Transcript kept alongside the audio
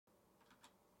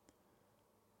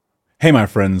Hey, my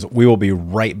friends, we will be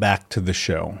right back to the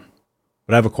show.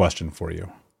 But I have a question for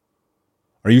you.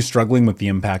 Are you struggling with the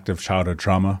impact of childhood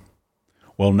trauma?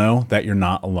 Well, know that you're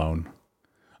not alone.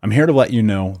 I'm here to let you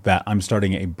know that I'm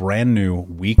starting a brand new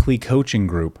weekly coaching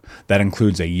group that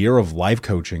includes a year of live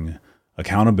coaching,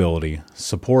 accountability,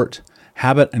 support,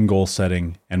 habit and goal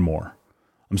setting, and more.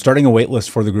 I'm starting a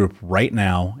waitlist for the group right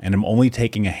now, and I'm only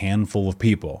taking a handful of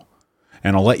people.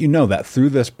 And I'll let you know that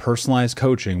through this personalized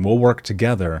coaching, we'll work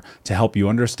together to help you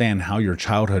understand how your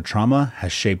childhood trauma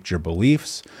has shaped your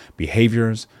beliefs,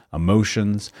 behaviors,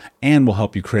 emotions, and will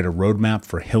help you create a roadmap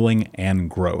for healing and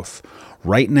growth.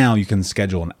 Right now, you can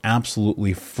schedule an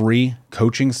absolutely free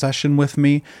coaching session with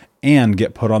me and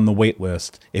get put on the wait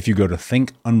list if you go to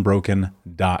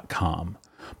thinkunbroken.com.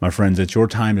 My friends, it's your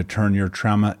time to turn your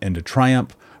trauma into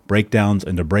triumph, breakdowns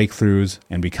into breakthroughs,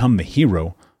 and become the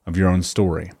hero of your own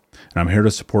story. And I'm here to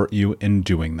support you in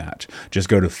doing that. Just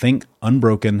go to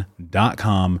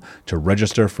thinkunbroken.com to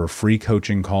register for a free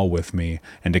coaching call with me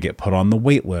and to get put on the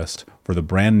wait list for the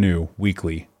brand new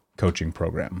weekly coaching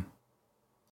program.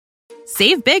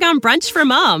 Save big on brunch for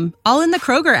mom, all in the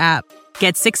Kroger app.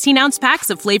 Get 16-ounce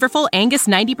packs of flavorful Angus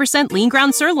 90% lean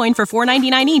ground sirloin for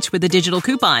 $4.99 each with a digital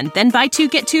coupon. Then buy 2,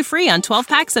 get 2 free on 12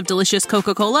 packs of delicious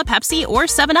Coca-Cola, Pepsi, or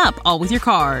 7-Up, all with your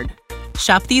card.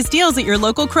 Shop these deals at your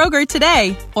local Kroger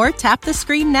today, or tap the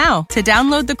screen now to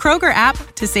download the Kroger app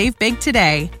to save big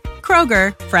today.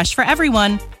 Kroger, fresh for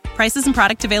everyone. Prices and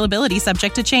product availability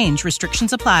subject to change.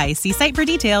 Restrictions apply. See site for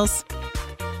details.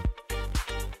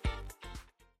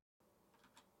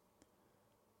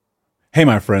 Hey,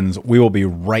 my friends, we will be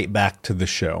right back to the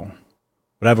show.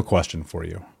 But I have a question for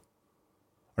you.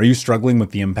 Are you struggling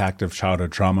with the impact of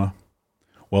childhood trauma?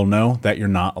 Well, know that you're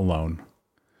not alone.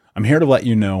 I'm here to let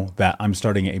you know that I'm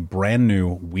starting a brand new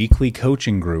weekly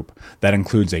coaching group that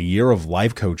includes a year of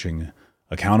live coaching,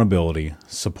 accountability,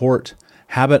 support,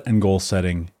 habit and goal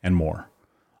setting, and more.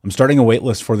 I'm starting a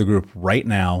waitlist for the group right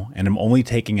now, and I'm only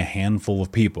taking a handful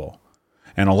of people.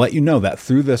 And I'll let you know that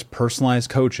through this personalized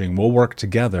coaching, we'll work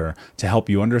together to help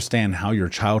you understand how your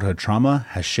childhood trauma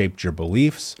has shaped your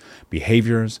beliefs,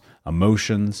 behaviors,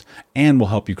 emotions, and will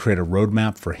help you create a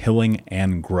roadmap for healing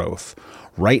and growth.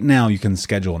 Right now, you can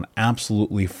schedule an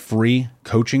absolutely free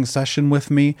coaching session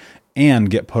with me and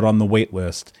get put on the wait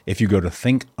list if you go to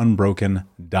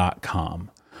thinkunbroken.com.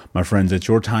 My friends, it's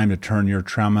your time to turn your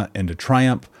trauma into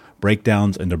triumph,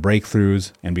 breakdowns into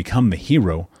breakthroughs, and become the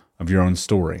hero of your own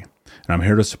story. And I'm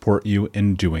here to support you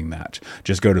in doing that.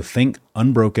 Just go to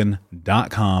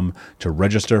thinkunbroken.com to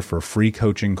register for a free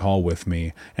coaching call with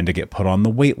me and to get put on the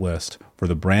wait list for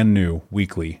the brand new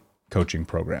weekly coaching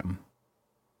program.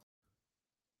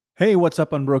 Hey, what's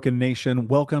up, Unbroken Nation?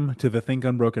 Welcome to the Think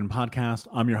Unbroken podcast.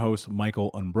 I'm your host, Michael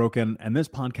Unbroken, and this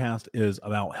podcast is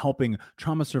about helping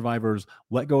trauma survivors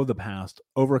let go of the past,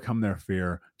 overcome their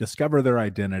fear, discover their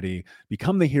identity,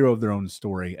 become the hero of their own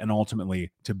story, and ultimately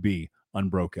to be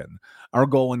unbroken. Our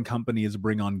goal in company is to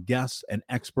bring on guests and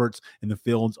experts in the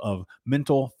fields of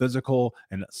mental, physical,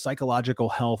 and psychological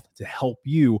health to help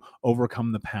you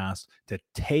overcome the past, to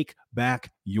take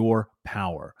back your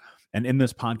power. And in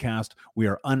this podcast, we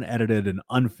are unedited and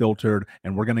unfiltered,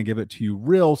 and we're going to give it to you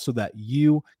real so that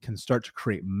you can start to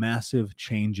create massive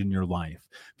change in your life.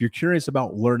 If you're curious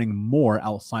about learning more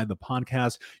outside the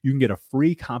podcast, you can get a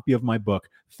free copy of my book,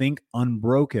 Think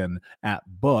Unbroken, at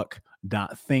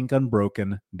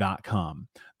book.thinkunbroken.com.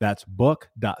 That's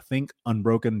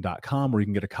book.thinkunbroken.com, where you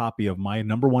can get a copy of my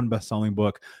 #1 best-selling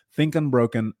book, Think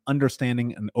Unbroken: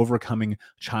 Understanding and Overcoming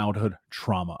Childhood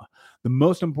Trauma. The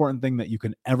most important thing that you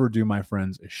can ever do, my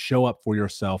friends, is show up for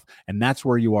yourself, and that's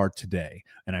where you are today.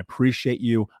 And I appreciate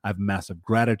you. I have massive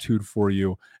gratitude for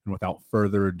you. And without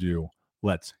further ado,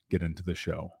 let's get into the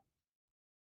show.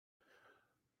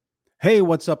 Hey,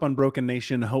 what's up, Unbroken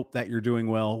Nation? Hope that you're doing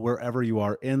well wherever you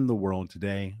are in the world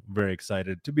today. Very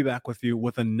excited to be back with you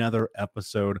with another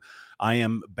episode. I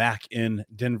am back in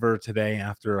Denver today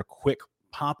after a quick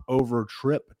pop over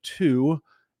trip to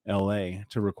LA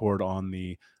to record on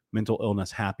the mental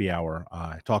illness happy hour.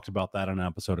 I talked about that in an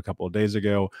episode a couple of days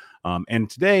ago. And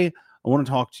today I want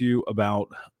to talk to you about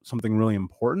something really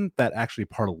important that actually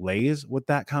parlays with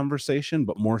that conversation,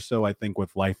 but more so, I think,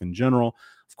 with life in general.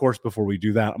 Of course, before we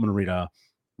do that, I'm going to read a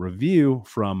review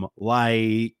from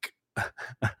with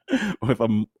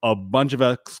a bunch of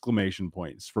exclamation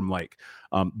points from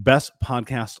best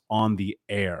podcast on the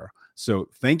air. So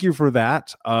thank you for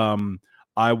that.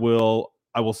 I will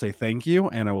say thank you,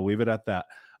 and I will leave it at that.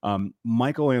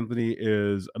 Michael Anthony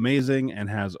is amazing and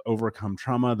has overcome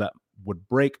trauma that would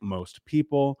break most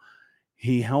people.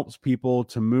 He helps people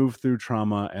to move through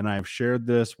trauma, and I've shared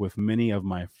this with many of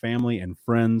my family and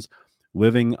friends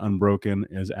Living unbroken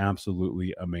is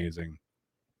absolutely amazing.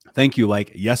 Thank you.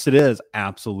 Like, yes, it is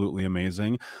absolutely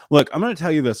amazing. Look, I'm going to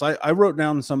tell you this. I wrote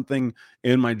down something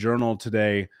in my journal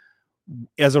today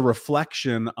as a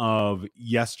reflection of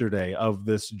yesterday, of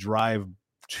this drive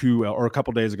to, or a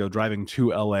couple days ago, driving to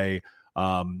LA,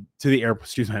 to the airport.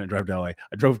 Excuse me, I didn't drive to LA.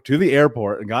 I drove to the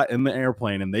airport and got in the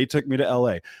airplane, and they took me to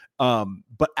LA.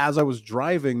 But as I was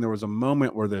driving, there was a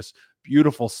moment where this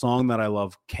beautiful song that I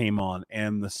love came on,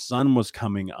 and the sun was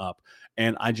coming up,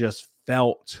 and I just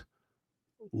felt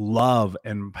love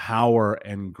and power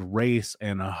and grace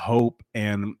and a hope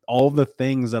and all the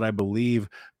things that I believe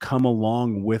come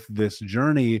along with this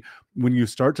journey when you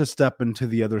start to step into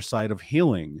the other side of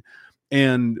healing.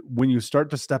 And when you start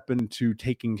to step into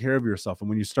taking care of yourself, and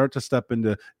when you start to step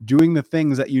into doing the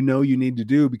things that you know you need to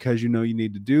do because you know you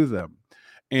need to do them.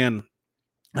 And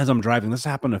as I'm driving, this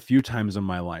happened a few times in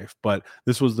my life, but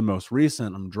this was the most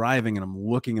recent. I'm driving and I'm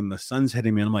looking and the sun's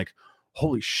hitting me and I'm like,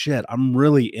 holy shit, I'm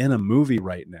really in a movie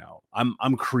right now.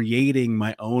 I'm creating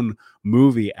my own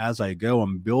movie as I go.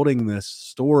 I'm building this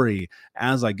story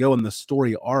as I go, and the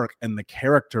story arc and the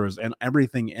characters and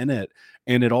everything in it.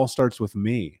 And it all starts with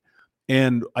me.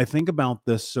 And I think about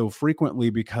this so frequently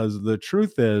because the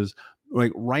truth is,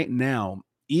 like right now,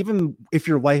 even if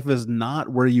your life is not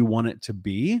where you want it to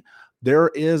be, there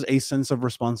is a sense of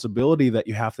responsibility that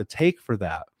you have to take for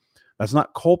that. That's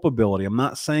not culpability. I'm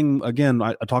not saying, again,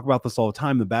 I talk about this all the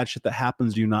time, the bad shit that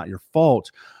happens to you, not your fault.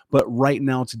 But right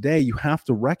now, today, you have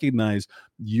to recognize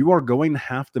you are going to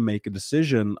have to make a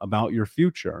decision about your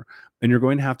future, and you're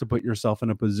going to have to put yourself in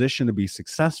a position to be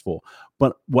successful.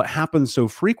 But what happens so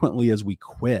frequently is we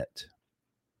quit,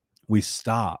 we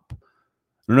stop.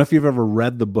 I don't know if you've ever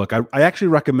read the book. I actually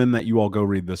recommend that you all go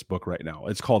read this book right now.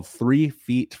 It's called 3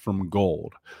 Feet from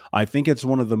Gold. I think it's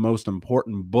one of the most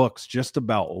important books just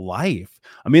about life.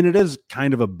 I mean, it is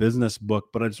kind of a business book,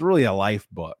 but it's really a life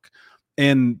book.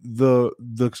 And the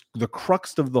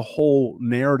crux of the whole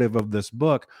narrative of this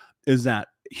book is that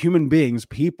human beings,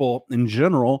 people in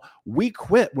general, we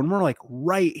quit when we're like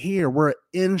right here. We're an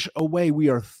inch away. We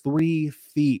are 3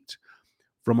 feet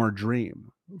from our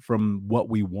dream, from what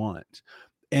we want.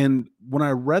 And when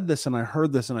I read this and I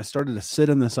heard this and I started to sit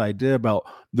in this idea about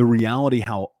the reality,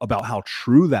 about how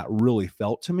true that really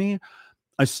felt to me,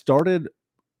 I started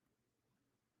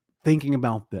thinking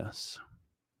about this.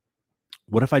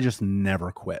 What if I just never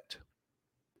quit?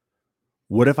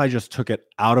 What if I just took it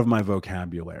out of my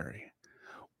vocabulary?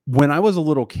 When I was a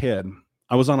little kid,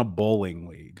 I was on a bowling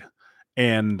league.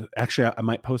 And actually, I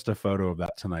might post a photo of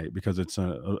that tonight because it's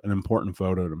an important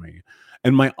photo to me.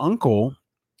 And my uncle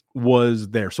was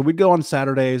there. So we'd go on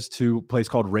Saturdays to a place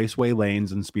called Raceway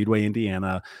Lanes in Speedway,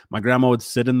 Indiana. My grandma would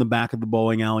sit in the back of the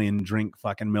bowling alley and drink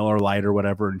fucking Miller Lite or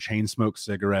whatever and chain smoke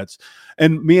cigarettes.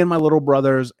 And me and my little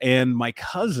brothers and my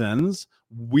cousins,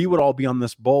 we would all be on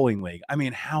this bowling league. I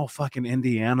mean, how fucking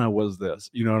Indiana was this?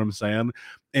 You know what I'm saying?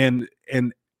 And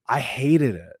I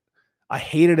hated it. I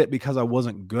hated it because I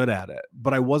wasn't good at it,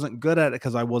 but I wasn't good at it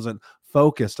because I wasn't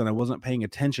focused and I wasn't paying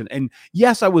attention. And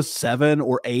yes, I was 7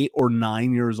 or 8 or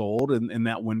 9 years old in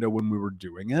that window when we were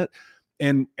doing it.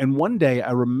 And one day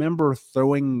I remember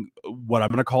throwing what I'm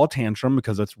going to call a tantrum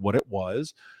because that's what it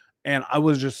was. And I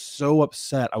was just so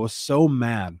upset. I was so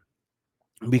mad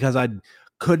because I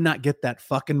could not get that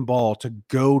fucking ball to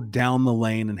go down the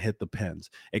lane and hit the pins.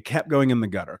 It kept going in the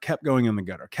gutter, kept going in the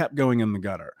gutter, kept going in the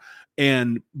gutter.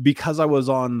 And because I was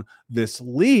on this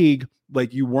league,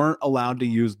 like you weren't allowed to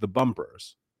use the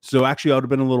bumpers. So actually, I would have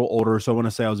been a little older. So I want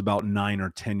to say I was about 9 or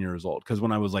 10 years old because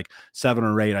when I was like 7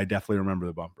 or 8, I definitely remember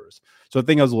the bumpers. So I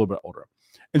think I was a little bit older.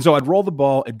 And so I'd roll the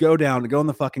ball, it'd go down, it'd go in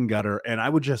the fucking gutter, and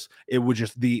it would just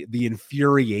the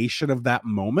infuriation of that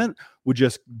moment would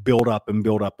just build up and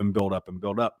build up and build up and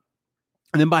build up.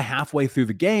 And then by halfway through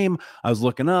the game, I was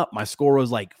looking up, my score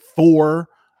was like 4,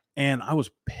 and I was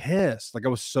pissed. Like I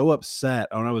was so upset.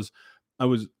 And I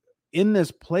was in this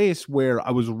place where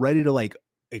I was ready to like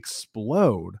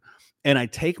explode. And I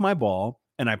take my ball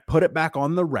and I put it back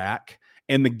on the rack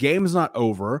and the game's not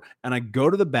over. And I go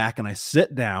to the back and I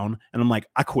sit down and I'm like,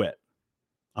 I quit.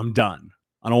 I'm done.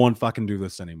 I don't want to fucking do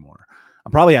this anymore. I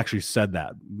probably actually said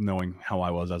that knowing how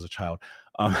I was as a child.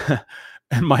 Um,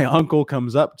 and my uncle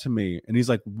comes up to me and he's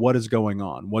like, what is going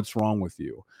on? What's wrong with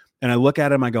you? And I look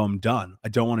at him, I go, I'm done. I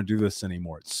don't want to do this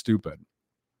anymore. It's stupid.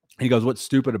 He goes, what's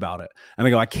stupid about it? And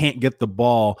I go, I can't get the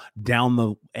ball down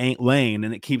the lane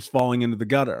and it keeps falling into the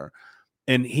gutter.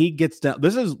 And he gets down.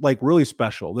 This is like really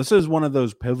special. This is one of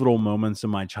those pivotal moments in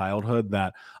my childhood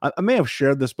that I may have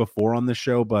shared this before on the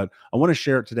show, but I want to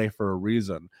share it today for a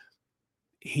reason.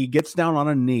 He gets down on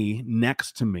a knee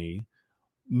next to me,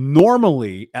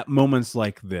 Normally, at moments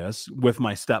like this, with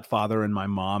my stepfather and my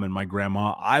mom and my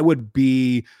grandma, I would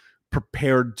be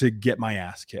prepared to get my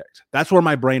ass kicked. That's where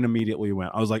my brain immediately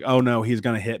went. I was like, oh no, he's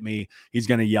going to hit me. He's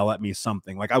going to yell at me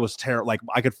something. Like I was terrible. Like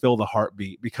I could feel the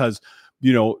heartbeat because,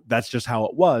 that's just how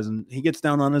it was. And he gets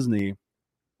down on his knee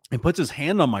and puts his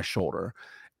hand on my shoulder.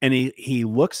 And he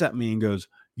looks at me and goes,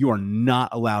 "You are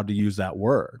not allowed to use that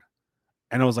word."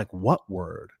 And I was like, "What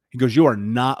word?" He goes, "You are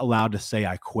not allowed to say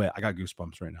I quit." I got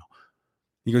goosebumps right now.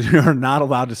 He goes, "You are not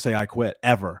allowed to say I quit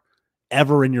ever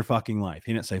in your fucking life."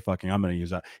 He didn't say fucking. I'm going to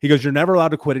use that. He goes, "You're never allowed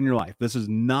to quit in your life. This is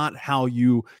not how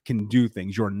you can do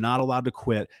things. You're not allowed to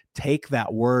quit. Take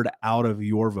that word out of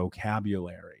your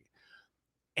vocabulary."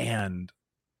 And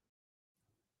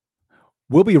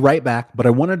we'll be right back, but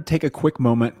I wanted to take a quick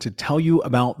moment to tell you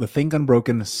about the Think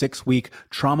Unbroken 6-week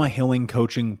trauma healing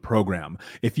coaching program.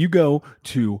 If you go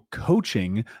to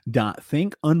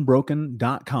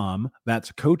coaching.thinkunbroken.com,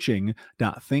 that's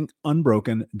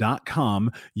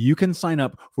coaching.thinkunbroken.com, you can sign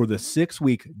up for the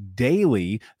 6-week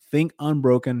daily Think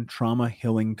Unbroken Trauma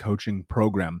Healing Coaching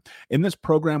Program. In this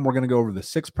program, we're going to go over the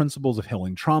 6 principles of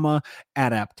healing trauma,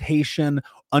 adaptation,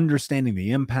 understanding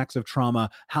the impacts of trauma,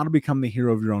 how to become the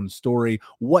hero of your own story,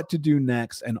 what to do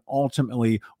next, and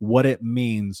ultimately what it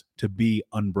means to be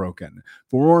unbroken.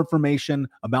 For more information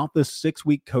about this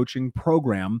 6-week coaching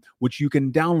program, which you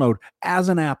can download as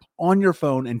an app on your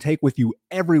phone and take with you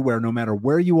everywhere, no matter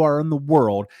where you are in the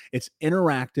world, it's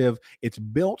interactive. It's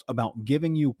built about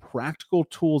giving you practical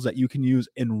tools that you can use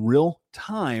in real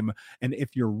time. And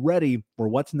if you're ready for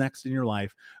what's next in your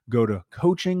life, go to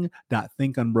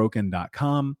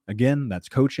coaching.thinkunbroken.com. Again, that's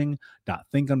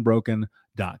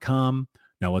coaching.thinkunbroken.com.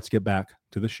 Now let's get back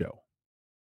to the show.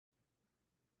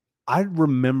 I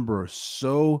remember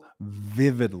so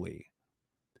vividly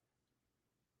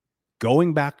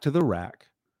going back to the rack,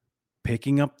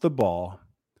 picking up the ball,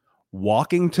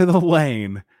 walking to the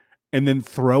lane, and then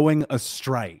throwing a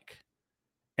strike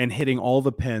and hitting all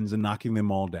the pins and knocking them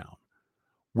all down.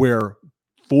 Where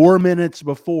 4 minutes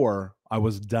before I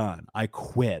was done, I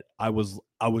quit. I was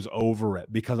over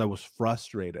it because I was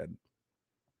frustrated.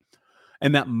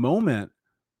 And that moment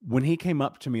when he came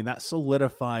up to me, that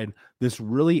solidified this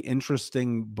really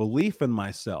interesting belief in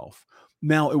myself.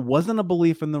 Now, it wasn't a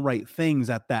belief in the right things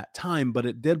at that time, but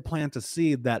it did plant a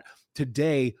seed that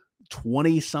today,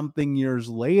 20 something years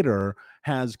later,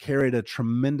 has carried a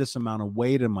tremendous amount of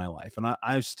weight in my life. And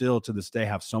I still to this day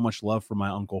have so much love for my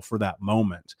uncle for that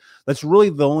moment. That's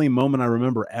really the only moment I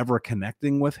remember ever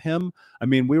connecting with him. I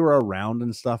mean, we were around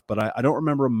and stuff, but I don't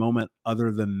remember a moment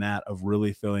other than that of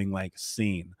really feeling like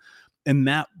seen. And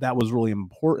that was really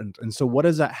important. And so what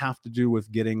does that have to do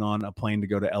with getting on a plane to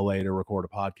go to LA to record a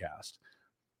podcast?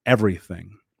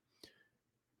 Everything.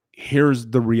 Here's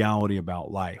the reality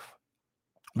about life.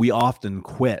 We often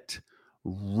quit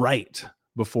right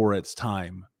before it's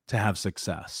time to have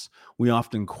success. We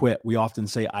often quit. We often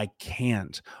say, I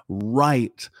can't,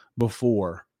 right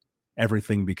before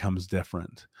everything becomes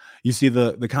different. You see,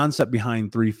 the concept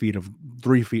behind 3 feet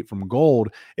from gold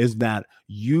is that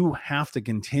you have to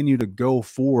continue to go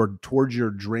forward towards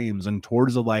your dreams and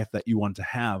towards the life that you want to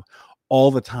have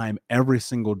all the time, every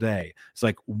single day. It's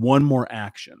like one more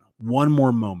action, one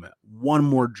more moment, one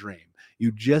more dream.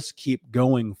 You just keep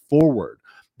going forward,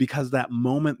 because that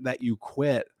moment that you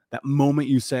quit, that moment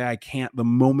you say, I can't, the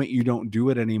moment you don't do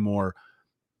it anymore,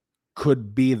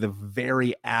 could be the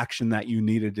very action that you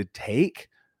needed to take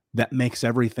that makes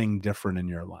everything different in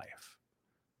your life.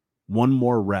 One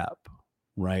more rep,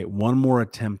 right? One more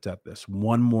attempt at this,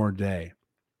 one more day.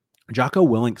 Jocko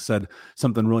Willink said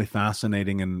something really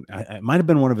fascinating, and it might have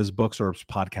been one of his books or his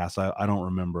podcasts. I don't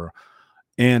remember.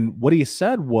 And what he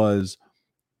said was,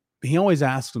 he always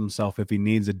asks himself if he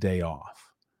needs a day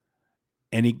off.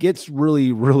 And he gets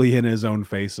really, really in his own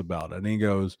face about it. And he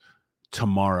goes,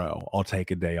 tomorrow I'll take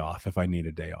a day off if I need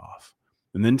a day off.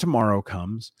 And then tomorrow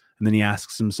comes, and then he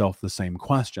asks himself the same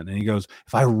question. And he goes,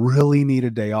 if I really need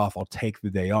a day off, I'll take the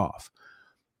day off.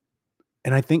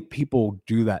 And I think people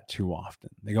do that too often.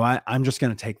 They go, I'm just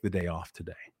going to take the day off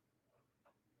today.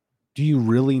 Do you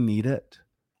really need it?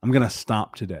 I'm going to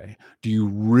stop today. Do you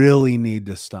really need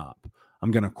to stop?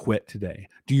 I'm going to quit today.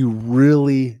 Do you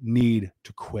really need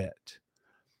to quit?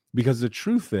 Because the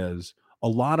truth is, a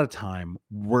lot of time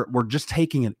we're just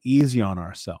taking it easy on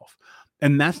ourselves.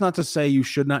 And that's not to say you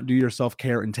should not do your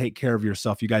self-care and take care of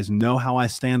yourself. You guys know how I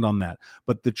stand on that.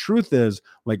 But the truth is,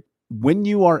 like, when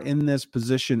you are in this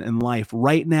position in life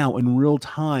right now in real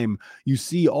time, you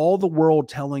see all the world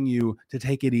telling you to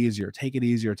take it easier, take it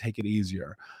easier, take it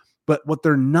easier. But what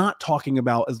they're not talking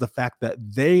about is the fact that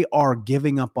they are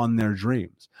giving up on their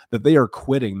dreams, that they are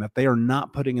quitting, that they are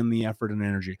not putting in the effort and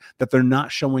energy, that they're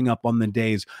not showing up on the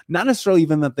days, not necessarily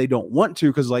even that they don't want to,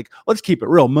 because like, let's keep it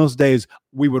real. Most days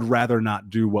we would rather not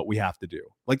do what we have to do.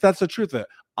 Like, that's the truth of it.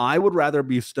 I would rather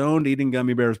be stoned eating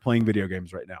gummy bears playing video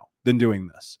games right now than doing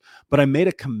this. But I made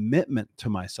a commitment to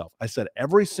myself. I said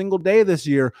every single day this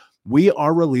year, we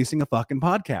are releasing a fucking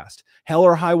podcast. Hell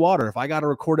or high water. If I got to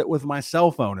record it with my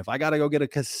cell phone, if I got to go get a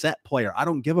cassette player, I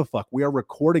don't give a fuck. We are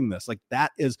recording this. Like,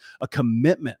 that is a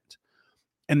commitment.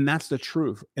 And that's the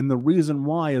truth. And the reason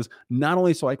why is not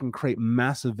only so I can create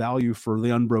massive value for the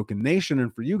Unbroken Nation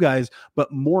and for you guys,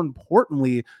 but more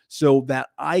importantly, so that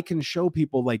I can show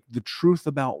people like the truth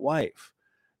about life.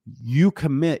 You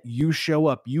commit, you show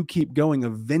up, you keep going.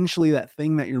 Eventually that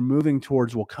thing that you're moving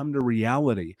towards will come to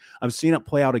reality. I've seen it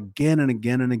play out again and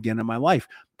again and again in my life.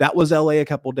 That was LA a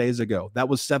couple days ago. That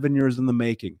was 7 years in the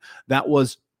making. That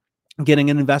was getting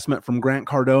an investment from Grant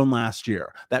Cardone last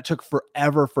year. That took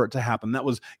forever for it to happen. That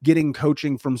was getting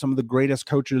coaching from some of the greatest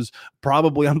coaches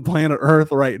probably on planet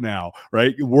Earth right now,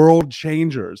 right? World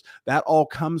changers. That all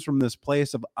comes from this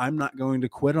place of I'm not going to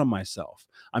quit on myself.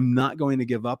 I'm not going to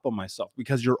give up on myself,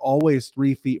 because you're always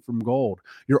 3 feet from gold.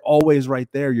 You're always right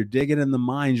there. You're digging in the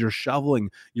mines. You're shoveling.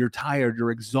 You're tired.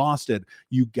 You're exhausted.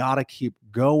 You got to keep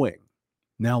going.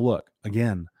 Now, look,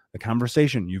 again, the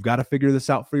conversation, you've got to figure this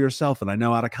out for yourself. And I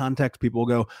know out of context, people will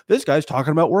go, this guy's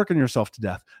talking about working yourself to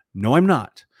death. No, I'm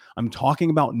not. I'm talking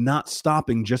about not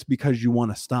stopping just because you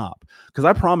want to stop. Because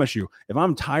I promise you, if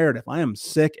I'm tired, if I am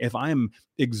sick, if I am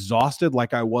exhausted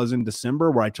like I was in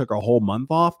December where I took a whole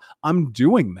month off, I'm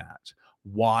doing that.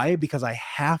 Why? Because I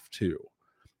have to.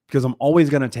 Because I'm always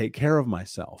going to take care of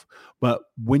myself. But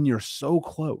when you're so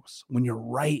close, when you're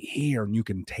right here and you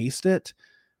can taste it,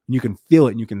 and you can feel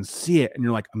it and you can see it, and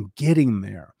you're like, I'm getting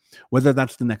there. Whether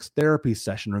that's the next therapy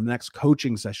session or the next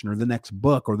coaching session or the next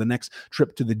book or the next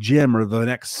trip to the gym or the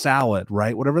next salad,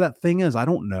 right? Whatever that thing is, I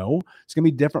don't know. It's going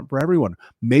to be different for everyone.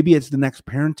 Maybe it's the next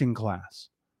parenting class,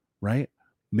 right?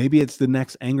 Maybe it's the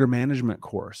next anger management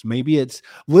course. Maybe it's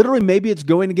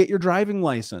going to get your driving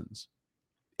license.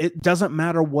 It doesn't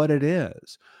matter what it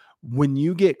is. When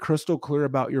you get crystal clear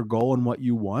about your goal and what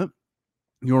you want,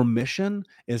 your mission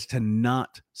is to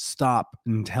not stop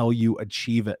until you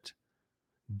achieve it.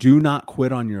 Do not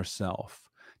quit on yourself.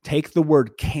 Take the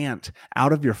word can't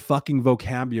out of your fucking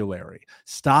vocabulary.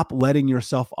 Stop letting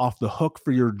yourself off the hook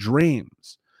for your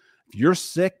dreams. If you're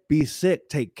sick, be sick.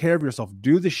 Take care of yourself.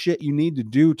 Do the shit you need to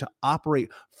do to operate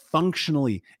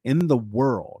functionally in the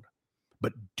world.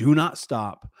 But do not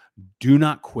stop. Do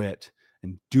not quit.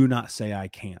 And do not say I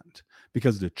can't.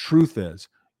 Because the truth is,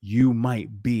 you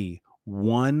might be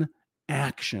one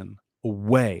action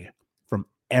away from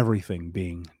everything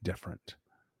being different.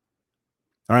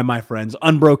 All right, my friends,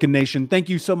 Unbroken Nation, thank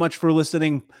you so much for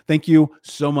listening. Thank you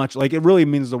so much. Like, it really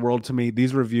means the world to me.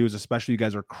 These reviews, especially, you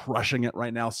guys are crushing it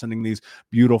right now, sending these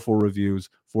beautiful reviews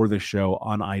for this show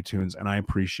on iTunes, and I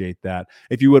appreciate that.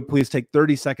 If you would please take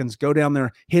 30 seconds, go down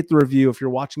there, hit the review. If you're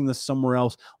watching this somewhere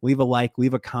else, leave a like,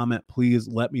 leave a comment. Please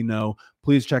let me know.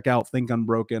 Please check out Think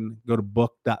Unbroken. Go to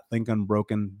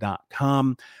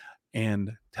book.thinkunbroken.com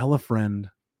and tell a friend.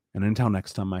 And until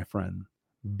next time, my friend,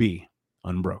 be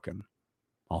unbroken.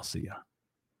 I'll see ya.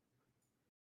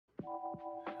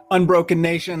 Unbroken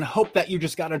Nation, hope that you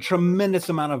just got a tremendous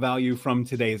amount of value from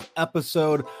today's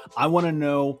episode. I want to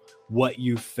know what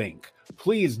you think.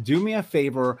 Please do me a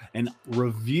favor and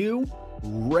review,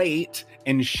 rate,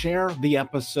 and share the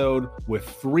episode with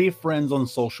 3 friends on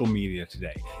social media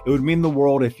today. It would mean the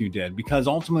world if you did, because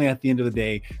ultimately at the end of the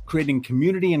day, creating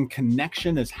community and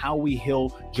connection is how we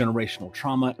heal generational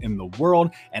trauma in the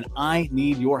world. And I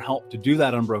need your help to do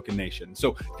that, Unbroken Nation.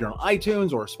 So if you're on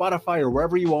iTunes or Spotify or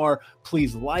wherever you are,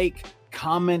 please like,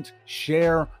 comment,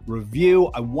 share, review.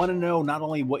 I want to know not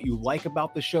only what you like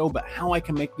about the show, but how I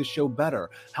can make the show better,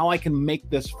 how I can make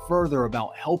this further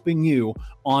about helping you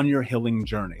on your healing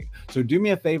journey. So do me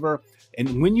a favor,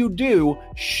 and when you do,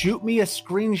 shoot me a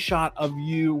screenshot of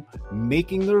you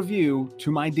making the review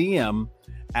to my DM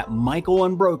at Michael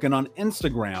Unbroken on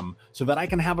Instagram, so that I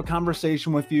can have a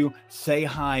conversation with you, say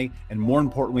hi, and more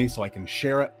importantly, so I can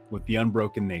share it with the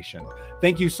Unbroken Nation.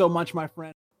 Thank you so much, my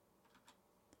friend.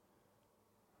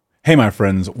 Hey, my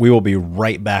friends, we will be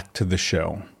right back to the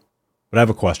show. But I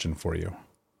have a question for you.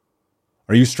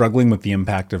 Are you struggling with the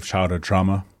impact of childhood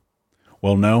trauma?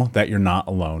 Well, know that you're not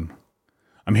alone.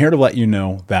 I'm here to let you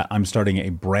know that I'm starting a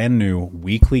brand new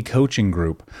weekly coaching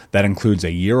group that includes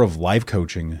a year of live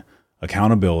coaching,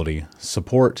 accountability,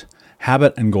 support,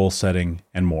 habit and goal setting,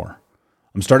 and more.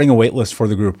 I'm starting a waitlist for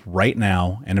the group right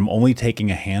now, and I'm only taking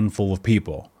a handful of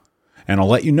people. And I'll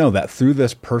let you know that through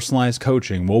this personalized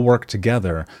coaching, we'll work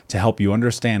together to help you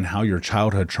understand how your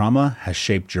childhood trauma has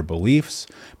shaped your beliefs,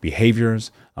 behaviors,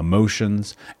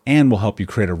 emotions, and will help you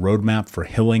create a roadmap for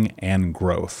healing and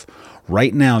growth.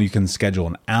 Right now, you can schedule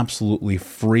an absolutely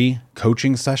free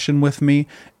coaching session with me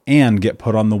and get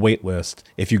put on the wait list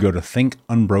if you go to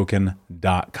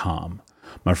thinkunbroken.com.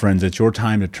 My friends, it's your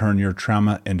time to turn your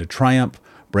trauma into triumph,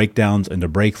 breakdowns into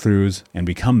breakthroughs, and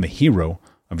become the hero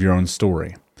of your own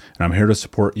story. And I'm here to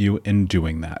support you in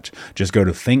doing that. Just go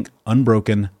to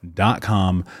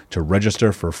thinkunbroken.com to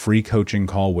register for a free coaching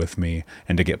call with me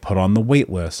and to get put on the wait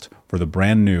list for the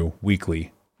brand new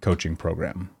weekly coaching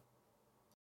program.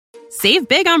 Save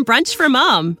big on brunch for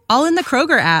mom, all in the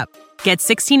Kroger app. Get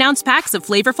 16-ounce packs of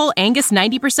flavorful Angus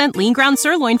 90% lean ground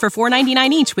sirloin for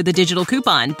 $4.99 each with a digital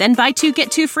coupon. Then buy 2,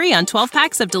 get 2 free on 12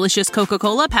 packs of delicious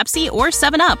Coca-Cola, Pepsi, or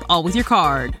 7-Up, all with your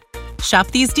card. Shop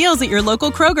these deals at your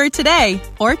local Kroger today,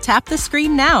 or tap the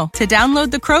screen now to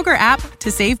download the Kroger app to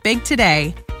save big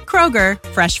today. Kroger,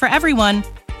 fresh for everyone.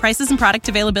 Prices and product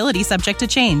availability subject to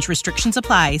change. Restrictions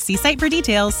apply. See site for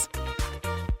details.